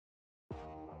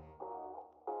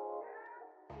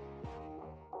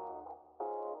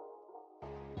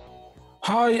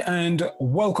Hi and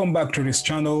welcome back to this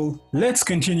channel. Let's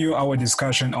continue our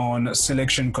discussion on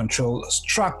selection control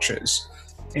structures.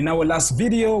 In our last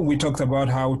video, we talked about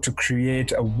how to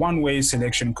create a one-way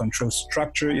selection control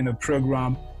structure in a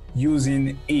program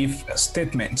using if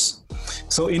statements.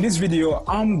 So in this video,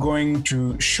 I'm going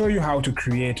to show you how to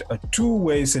create a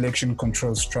two-way selection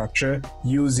control structure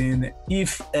using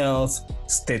if-else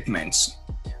statements.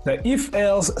 The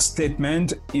if-else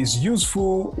statement is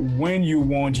useful when you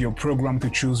want your program to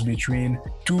choose between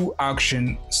two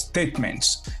action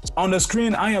statements. On the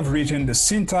screen, I have written the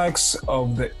syntax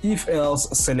of the if-else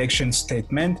selection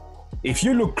statement. If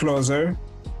you look closer,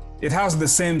 it has the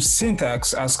same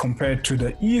syntax as compared to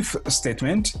the if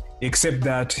statement, except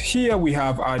that here we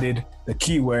have added the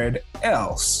keyword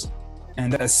else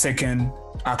and a second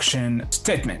action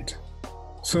statement.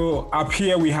 So up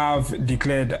here we have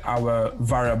declared our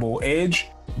variable age,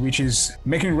 which is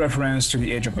making reference to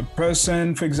the age of a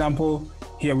person, for example.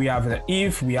 Here we have the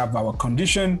if, we have our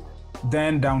condition.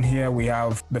 Then down here we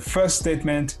have the first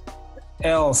statement.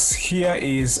 Else here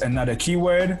is another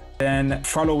keyword. Then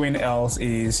following else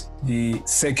is the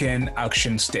second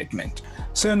action statement.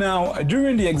 So now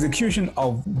during the execution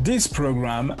of this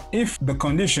program, if the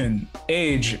condition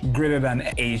age greater than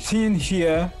 18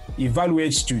 here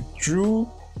evaluates to true,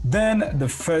 then the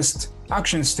first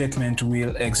action statement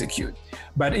will execute.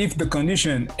 But if the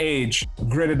condition age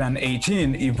greater than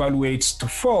 18 evaluates to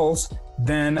false,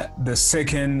 then the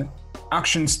second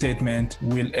action statement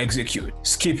will execute,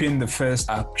 skipping the first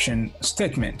action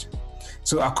statement.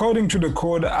 So according to the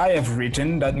code I have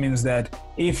written, that means that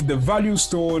if the value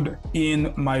stored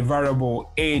in my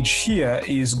variable age here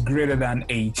is greater than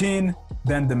 18,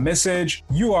 then the message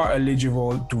 "you are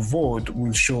eligible to vote"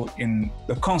 will show in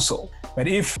the console. But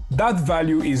if that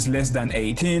value is less than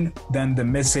 18, then the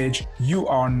message "you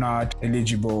are not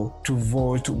eligible to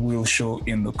vote" will show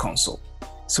in the console.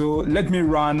 So let me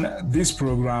run this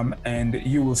program and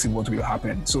you will see what will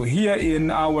happen. So here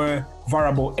in our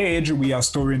variable age, we are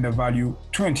storing the value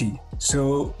 20.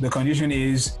 So the condition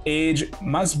is age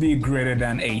must be greater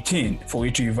than 18 for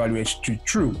it to evaluate to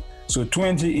true. So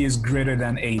 20 is greater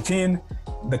than 18.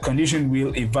 The condition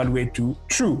will evaluate to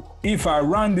true. If I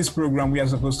run this program, we are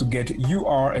supposed to get "you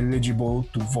are eligible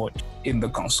to vote" in the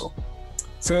console.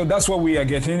 So that's what we are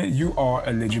getting, "you are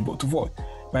eligible to vote."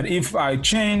 But if I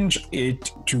change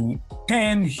it to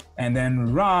 10 and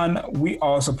then run, we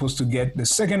are supposed to get the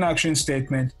second action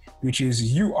statement, which is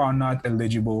 "you are not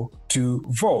eligible to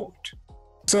vote."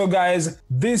 So guys,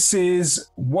 this is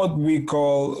what we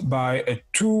call by a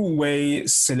two-way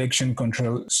selection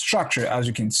control structure. As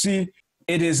you can see,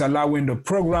 it is allowing the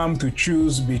program to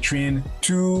choose between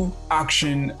two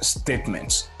action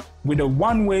statements. With a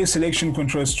one-way selection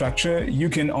control structure, you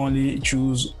can only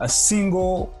choose a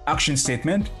single action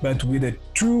statement, but with a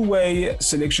two-way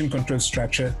selection control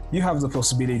structure, you have the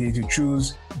possibility to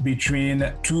choose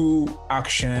between two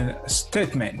action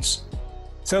statements.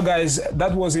 So guys,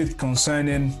 that was it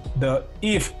concerning the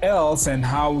if-else and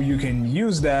how you can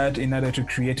use that in order to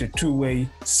create a two-way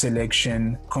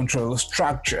selection control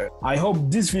structure. I hope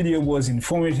this video was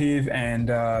informative and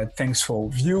thanks for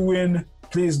viewing.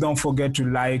 Please don't forget to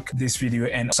like this video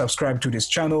and subscribe to this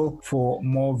channel for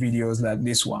more videos like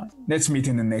this one. Let's meet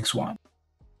in the next one.